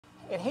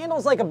it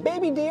handles like a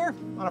baby deer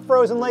on a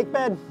frozen lake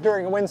bed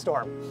during a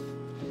windstorm.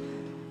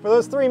 For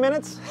those 3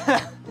 minutes,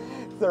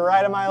 it's the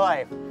ride of my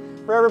life.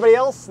 For everybody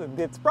else,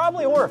 it's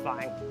probably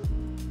horrifying.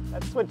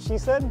 That's what she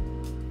said.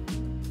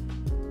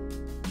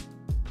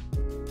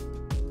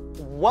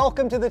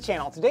 Welcome to the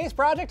channel. Today's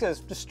project is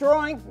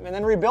destroying and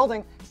then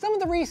rebuilding some of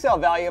the resale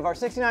value of our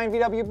 69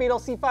 VW Beetle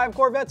C5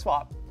 Corvette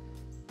swap.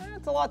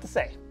 That's a lot to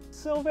say.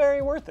 So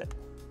very worth it.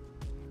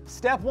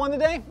 Step one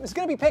today is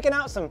going to be picking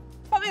out some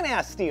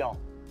fine-ass steel.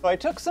 So I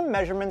took some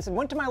measurements and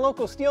went to my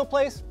local steel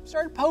place,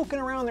 started poking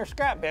around their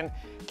scrap bin,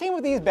 came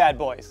with these bad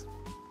boys.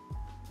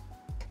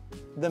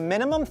 The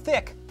minimum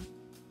thickness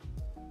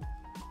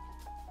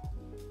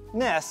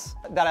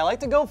that I like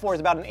to go for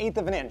is about 1/8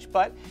 of an inch,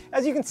 but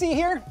as you can see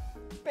here,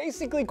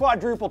 basically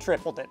quadruple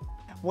tripled it.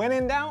 When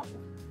in doubt,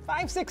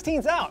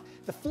 5/16 out.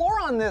 The floor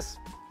on this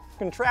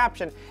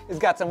contraption has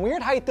got some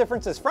weird height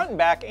differences front and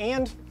back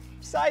and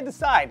side to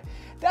side.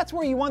 That's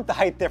where you want the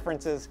height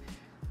differences.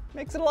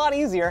 Makes it a lot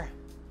easier.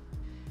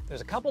 There's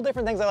a couple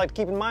different things I like to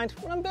keep in mind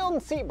when I'm building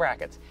seat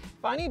brackets.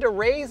 If I need to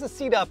raise the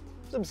seat up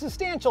a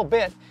substantial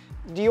bit,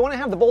 do you want to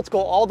have the bolts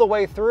go all the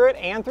way through it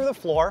and through the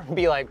floor,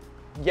 be like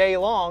yay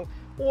long,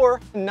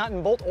 or nut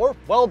and bolt or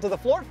weld to the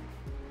floor?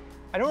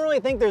 I don't really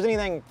think there's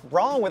anything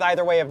wrong with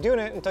either way of doing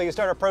it until you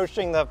start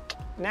approaching the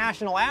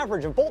national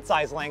average of bolt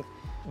size length,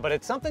 but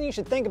it's something you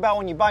should think about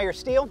when you buy your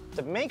steel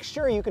to make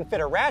sure you can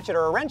fit a ratchet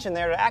or a wrench in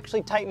there to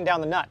actually tighten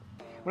down the nut.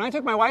 When I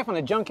took my wife on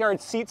a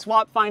junkyard seat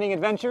swap finding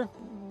adventure,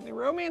 the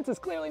romance is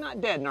clearly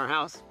not dead in our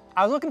house.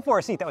 I was looking for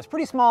a seat that was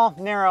pretty small,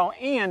 narrow,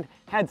 and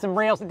had some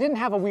rails that didn't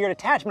have a weird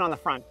attachment on the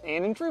front.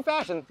 And in true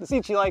fashion, the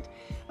seat she liked,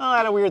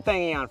 had a weird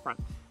thingy on front.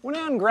 Went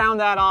out and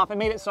ground that off and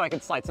made it so I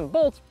could slide some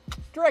bolts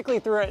directly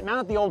through it,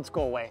 not the old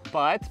school way.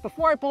 But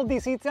before I pulled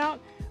these seats out,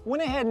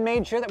 went ahead and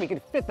made sure that we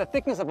could fit the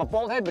thickness of a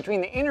bolt head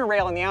between the inner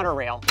rail and the outer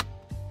rail.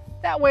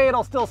 That way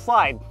it'll still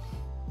slide.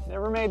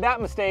 Never made that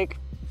mistake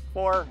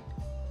 4,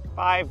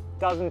 5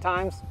 dozen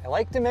times. I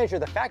like to measure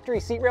the factory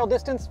seat rail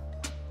distance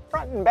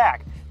front and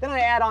back. Then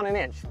I add on 1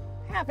 inch,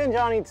 1/2 inch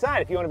on each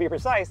side if you want to be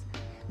precise.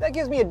 That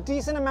gives me a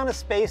decent amount of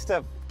space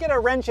to get a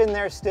wrench in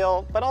there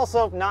still, but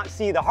also not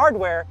see the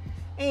hardware.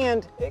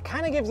 And it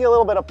kind of gives you a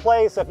little bit of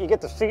play, so if you get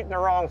the seat in the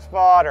wrong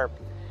spot or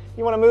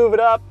you want to move it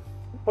up,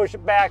 push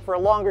it back for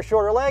longer,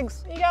 shorter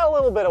legs, you got a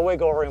little bit of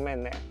wiggle room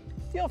in there.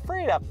 Feel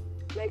free to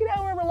make it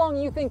however long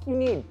you think you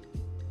need.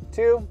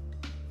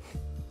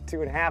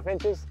 2.5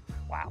 inches?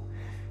 Wow,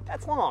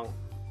 that's long.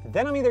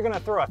 Then I'm either going to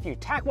throw a few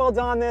tack welds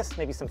on this,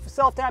 maybe some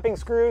self-tapping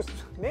screws,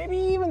 maybe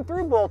even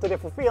through bolted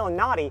if we're feeling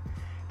naughty,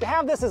 to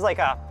have this as like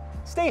a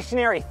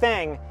stationary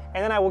thing,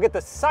 and then I will get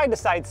the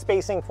side-to-side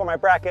spacing for my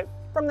bracket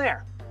from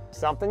there.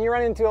 Something you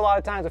run into a lot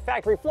of times with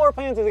factory floor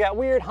plans is they got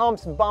weird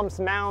humps, bumps,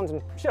 mounds,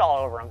 and shit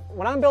all over them.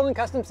 When I'm building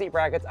custom seat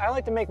brackets, I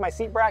like to make my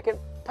seat bracket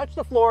touch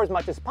the floor as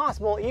much as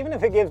possible, even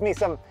if it gives me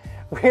some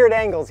weird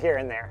angles here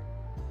and there.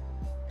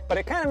 But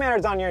it kind of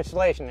matters on your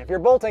installation. If you're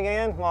bolting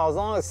in, well, as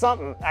long as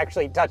something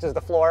actually touches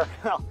the floor,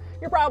 well,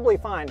 you're probably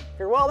fine. If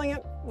you're welding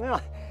it, well,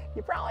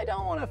 you probably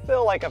don't want to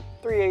fill like a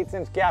 3/8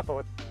 inch gap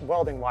with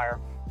welding wire.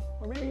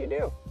 Or maybe you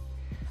do.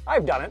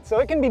 I've done it, so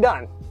it can be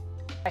done.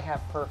 I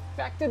have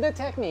perfected the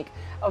technique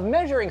of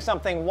measuring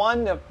something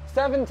 1 to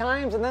 7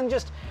 times and then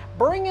just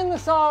bringing the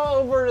saw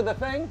over to the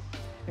thing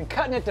and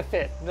cutting it to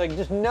fit. Like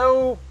just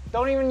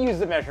don't even use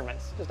the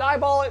measurements. Just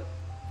eyeball it,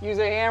 use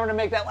a hammer to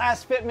make that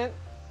last fitment.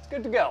 It's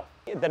good to go.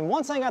 Then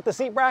once I got the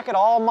seat bracket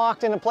all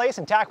mocked into place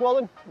and tack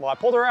welded, well, I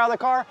pulled her out of the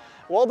car,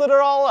 welded it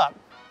all up.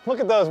 Look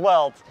at those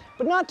welds,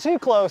 but not too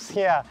close,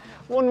 yeah.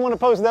 Wouldn't want to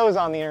post those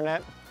on the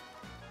internet.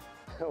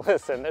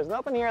 Listen, there's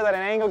nothing here that an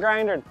angle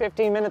grinder in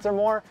 15 minutes or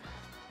more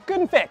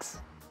couldn't fix.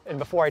 And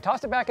before I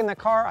tossed it back in the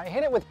car, I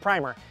hit it with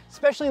primer,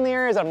 especially in the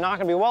areas I'm not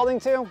going to be welding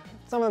to.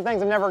 Some of the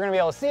things I'm never going to be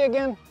able to see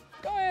again.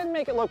 Go ahead and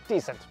make it look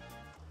decent.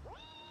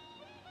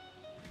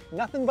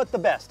 Nothing but the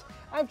best.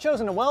 I've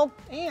chosen to weld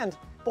and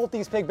bolt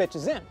these pig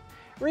bitches in.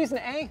 Reason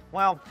A,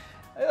 well,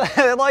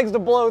 it likes to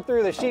blow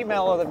through the sheet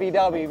metal of the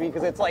VW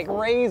because it's like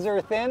razor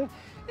thin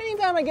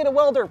anytime I get a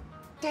welder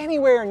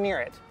anywhere near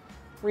it.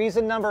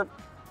 Reason number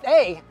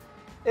A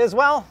is,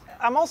 well,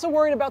 I'm also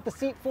worried about the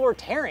seat floor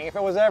tearing if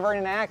it was ever in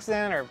an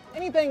accident or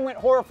anything went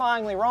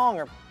horrifyingly wrong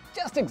or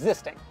just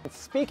existing.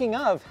 Speaking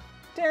of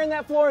tearing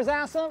that floor's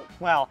ass up,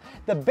 well,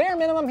 the bare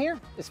minimum here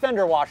is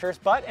fender washers,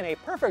 but in a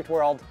perfect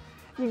world,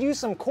 you'd use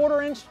some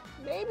 1/4 inch,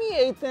 maybe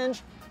 1/8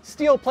 inch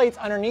steel plates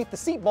underneath the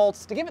seat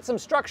bolts to give it some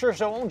structure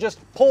so it won't just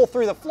pull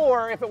through the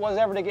floor if it was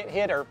ever to get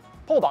hit or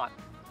pulled on.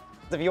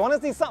 If you want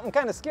to see something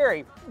kind of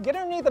scary, get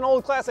underneath an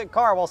old classic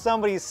car while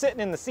somebody's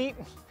sitting in the seat.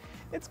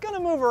 It's going to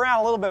move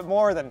around a little bit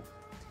more than,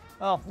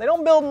 well, they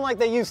don't build them like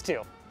they used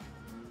to.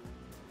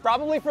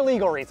 Probably for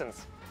legal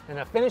reasons. And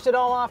to finish it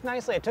all off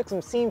nicely, I took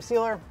some seam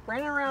sealer,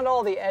 ran it around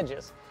all the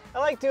edges. I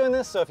like doing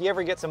this so if you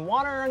ever get some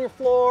water on your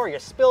floor or you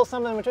spill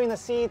something between the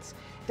seats,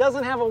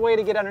 doesn't have a way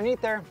to get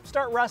underneath there,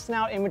 start rusting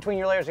out in between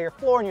your layers of your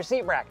floor and your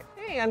seat bracket.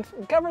 And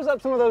it covers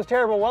up some of those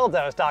terrible welds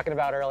I was talking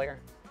about earlier.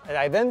 And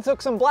I then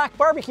took some black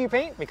barbecue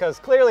paint, because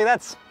clearly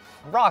that's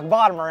rock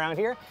bottom around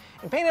here,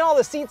 and painted all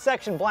the seat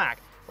section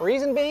black.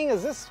 Reason being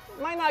is this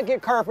might not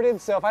get carpeted,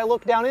 so if I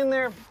look down in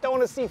there, don't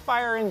want to see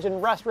fire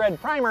engine rust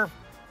red primer.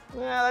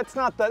 Yeah, that's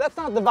not the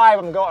vibe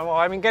I'm going. Well,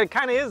 I mean, it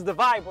kind of is the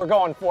vibe we're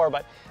going for,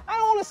 but I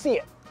don't want to see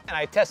it. And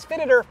I test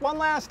fitted her one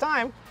last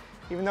time,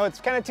 even though it's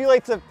kind of too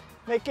late to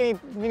make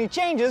any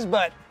changes,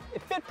 but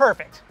it fit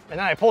perfect. And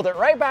then I pulled it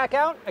right back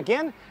out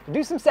again to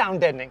do some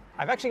sound deadening.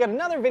 I've actually got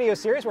another video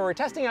series where we're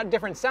testing out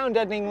different sound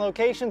deadening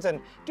locations and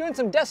doing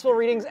some decibel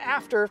readings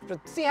after to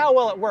see how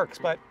well it works.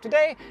 But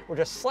today we're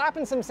just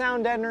slapping some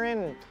sound deadener in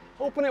and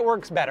hoping it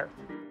works better.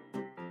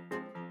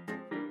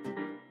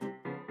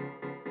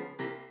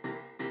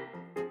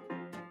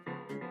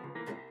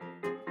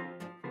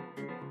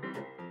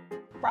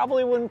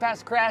 Probably wouldn't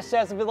pass a crash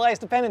test if the life's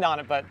depended on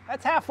it, but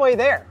that's halfway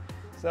there.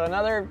 So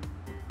another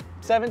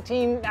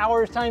 17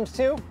 hours times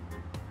 2,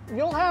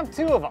 you'll have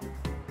 2 of them.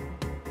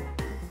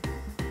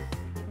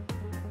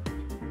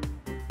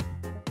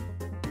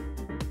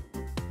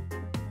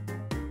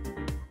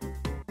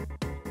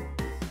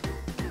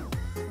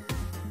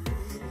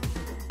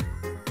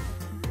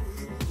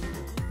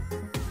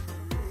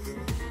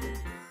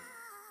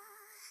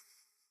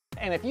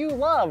 And if you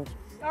loved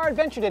our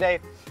adventure today,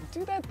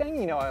 do that thing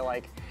you know I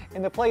like,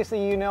 in the place that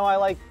you know I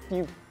like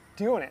you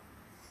doing it.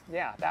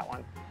 Yeah, that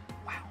one.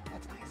 Wow,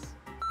 that's nice.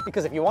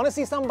 Because if you want to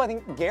see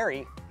something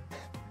Gary,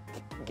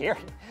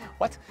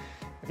 what?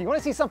 If you want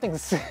to see something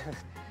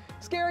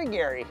scary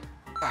Gary,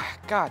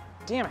 God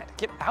damn it,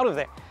 get out of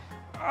there.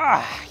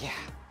 Yeah,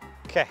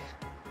 okay.